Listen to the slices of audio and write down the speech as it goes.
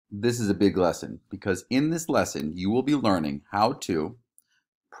This is a big lesson because in this lesson, you will be learning how to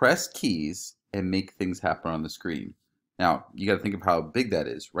press keys and make things happen on the screen. Now, you got to think of how big that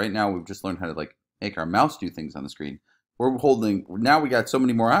is. Right now, we've just learned how to make our mouse do things on the screen. Now we got so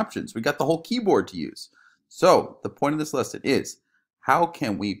many more options. We got the whole keyboard to use. So the point of this lesson is, how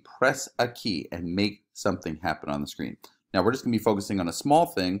can we press a key and make something happen on the screen? Now, we're just going to be focusing on a small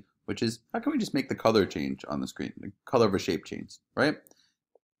thing, which is, how can we just make the color change on the screen? The color of a shape change, right?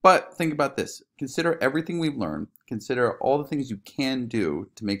 But think about this. Consider everything we've learned. Consider all the things you can do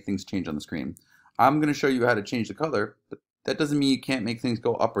to make things change on the screen. I'm going to show you how to change the color, but that doesn't mean you can't make things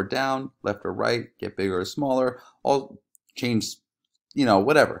go up or down, left or right, get bigger or smaller, all change,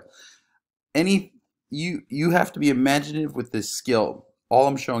 whatever. You have to be imaginative with this skill. All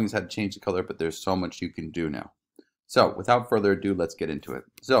I'm showing is how to change the color, but there's so much you can do now. So without further ado, let's get into it.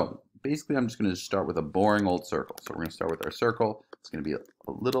 So basically, I'm just going to start with a boring old circle. So we're going to start with our circle. It's going to be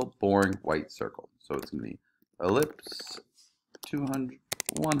a little boring white circle. So it's going to be ellipse, 200,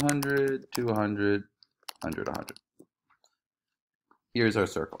 100, 200, 100, 100. Here's our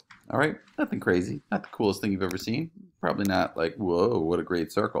circle. All right, nothing crazy. Not the coolest thing you've ever seen. Probably not like, whoa, what a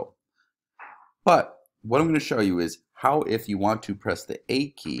great circle. But what I'm going to show you is how, if you want to press the A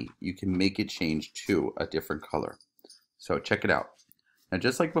key, you can make it change to a different color. So check it out. Now,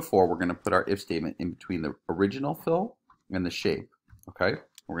 just like before, we're going to put our if statement in between the original fill and the shape, okay?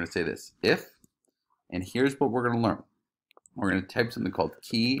 We're going to say this, if, and here's what we're going to learn. We're going to type something called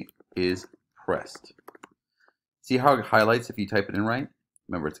key is pressed. See how it highlights if you type it in right?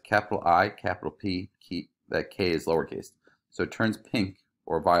 Remember, it's a capital I, capital P, key, that K is lowercase. So it turns pink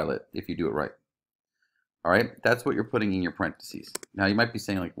or violet if you do it right. All right, that's what you're putting in your parentheses. Now, you might be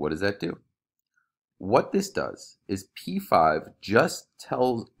saying, like, what does that do? What this does is P5 just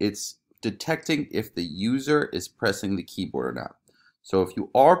tells, it's detecting if the user is pressing the keyboard or not. So if you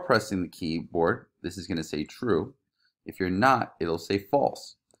are pressing the keyboard, this is going to say true. If you're not, it'll say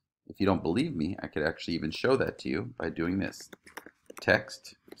false. If you don't believe me, I could actually even show that to you by doing this.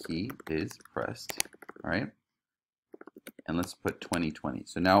 Text key is pressed, all right? And let's put 2020.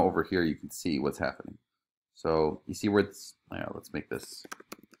 So now over here you can see what's happening. So you see where it's, let's make this,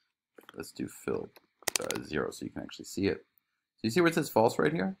 let's do fill 0 so you can actually see it. So you see where it says false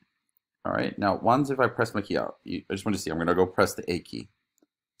right here? All right, now if I press my key out, I just want to see, I'm going to go press the A key. It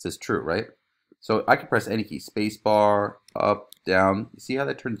says true, right? So I can press any key, space bar, up, down. You see how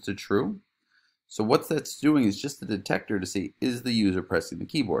that turns to true? So what that's doing is just the detector to see, is the user pressing the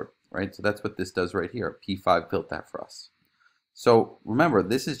keyboard, right? So that's what this does right here. P5 built that for us. So remember,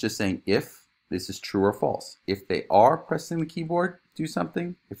 this is just saying if this is true or false. If they are pressing the keyboard, do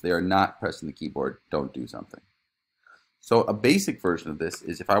something. If they are not pressing the keyboard, don't do something. So a basic version of this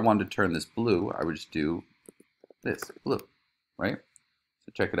is if I wanted to turn this blue, I would just do this, blue, right?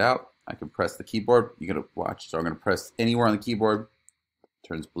 So check it out. I can press the keyboard. You're going to watch. So I'm going to press anywhere on the keyboard,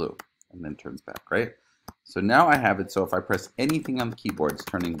 turns blue, and then turns back, right? So now I have it. So if I press anything on the keyboard, it's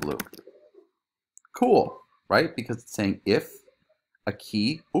turning blue. Cool, right? Because it's saying if a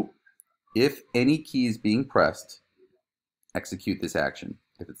key, if any key is being pressed, execute this action.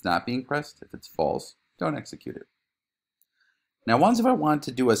 If it's not being pressed, if it's false, don't execute it. Now, if I want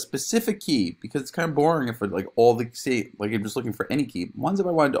to do a specific key, because it's kind of boring if like all the like I'm just looking for any key. If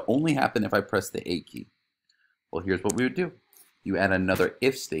I wanted to only happen if I press the A key. Well, here's what we would do. You add another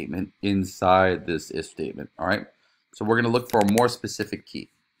if statement inside this if statement. All right. So we're going to look for a more specific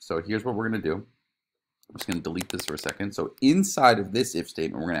key. So here's what we're going to do. I'm just going to delete this for a second. So inside of this if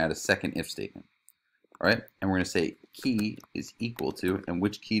statement, we're going to add a second if statement. All right. And we're going to say key is equal to, and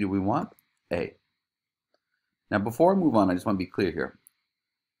which key do we want? A. Now, before I move on, I just want to be clear here.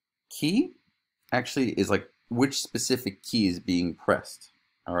 Key actually is like which specific key is being pressed.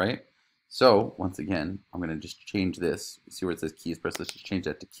 All right. So once again, I'm going to just change this. See where it says key is pressed? Let's just change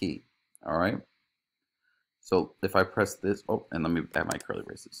that to key. All right. So if I press this, and let me add my curly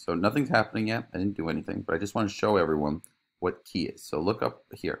braces. So nothing's happening yet. I didn't do anything, but I just want to show everyone what key is. So look up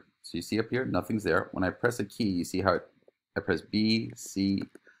here. So you see up here, nothing's there. When I press a key, you see how I press B, C.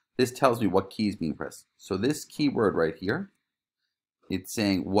 This tells me what key is being pressed. So this keyword right here, it's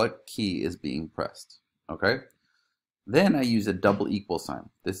saying what key is being pressed, okay? Then I use a double equal sign.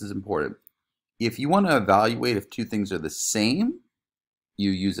 This is important. If you want to evaluate if two things are the same, you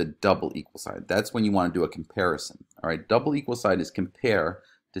use a double equal sign. That's when you want to do a comparison, all right? Double equal sign is compare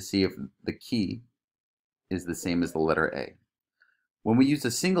to see if the key is the same as the letter A. When we use a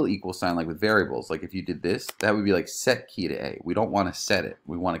single equal sign, like with variables, like if you did this, that would be like set key to A. We don't want to set it.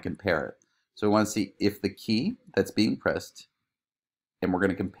 We want to compare it. So we want to see if the key that's being pressed, and we're going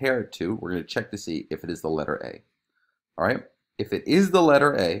to compare it to, we're going to check to see if it is the letter A. All right? If it is the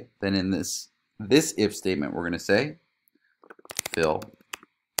letter A, then in this if statement, we're going to say fill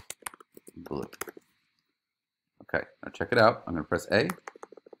blue. Okay, now check it out. I'm going to press A.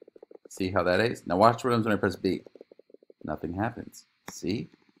 See how that is? Now watch what happens when I press B. Nothing happens. See?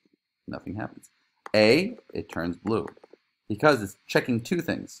 Nothing happens. A, it turns blue because it's checking two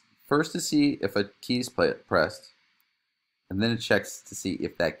things. First, to see if a key is pressed, and then it checks to see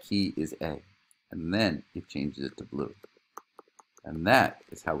if that key is A, and then it changes it to blue. And that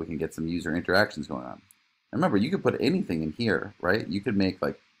is how we can get some user interactions going on. Remember, you could put anything in here, right? You could make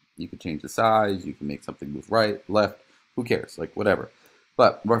you could change the size, you can make something move right, left, who cares, like whatever.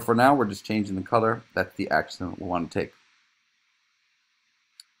 But for now, we're just changing the color. That's the action we want to take.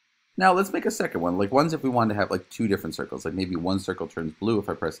 Now let's make a second one, like ones if we want to have like two different circles, like maybe one circle turns blue if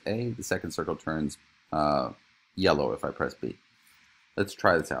I press A, the second circle turns yellow if I press B. Let's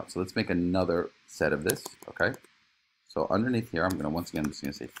try this out. So let's make another set of this, okay? So underneath here, I'm going to, once again, I'm just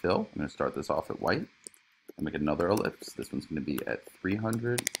going to say fill. I'm going to start this off at white. I'll make another ellipse. This one's going to be at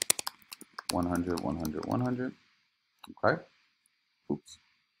 300, 100, 100, 100. Okay. Oops.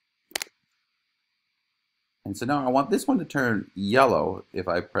 And so now I want this one to turn yellow if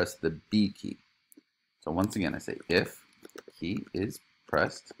I press the B key. So once again, I say if key is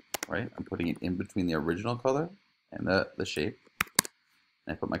pressed, right? I'm putting it in between the original color and the shape.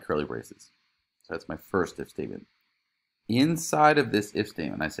 And I put my curly braces. So that's my first if statement. Inside of this if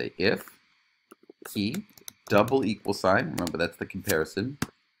statement, I say if key double equal sign, remember that's the comparison,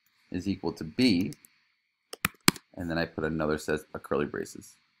 is equal to B, and then I put another set of curly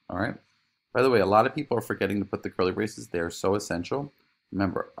braces. All right. By the way, a lot of people are forgetting to put the curly braces. They are so essential.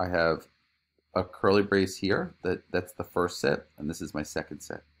 Remember, I have a curly brace here. That's the first set, and this is my second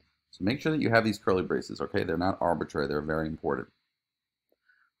set. So make sure that you have these curly braces, okay? They're not arbitrary. They're very important.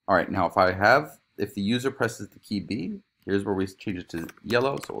 All right, now if the user presses the key B, here's where we change it to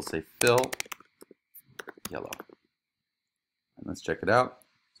yellow. So we'll say fill yellow. And let's check it out.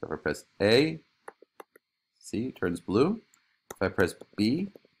 So if I press A, see, it turns blue. If I press B,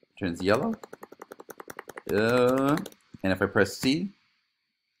 it turns yellow. And if I press C,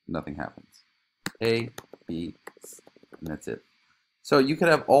 nothing happens. A, B, C, and that's it. So you could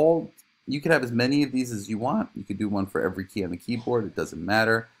have as many of these as you want. You could do one for every key on the keyboard. It doesn't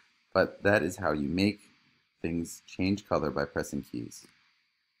matter. But that is how you make things change color by pressing keys.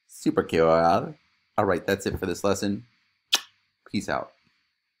 Super cool. All right, that's it for this lesson. Peace out.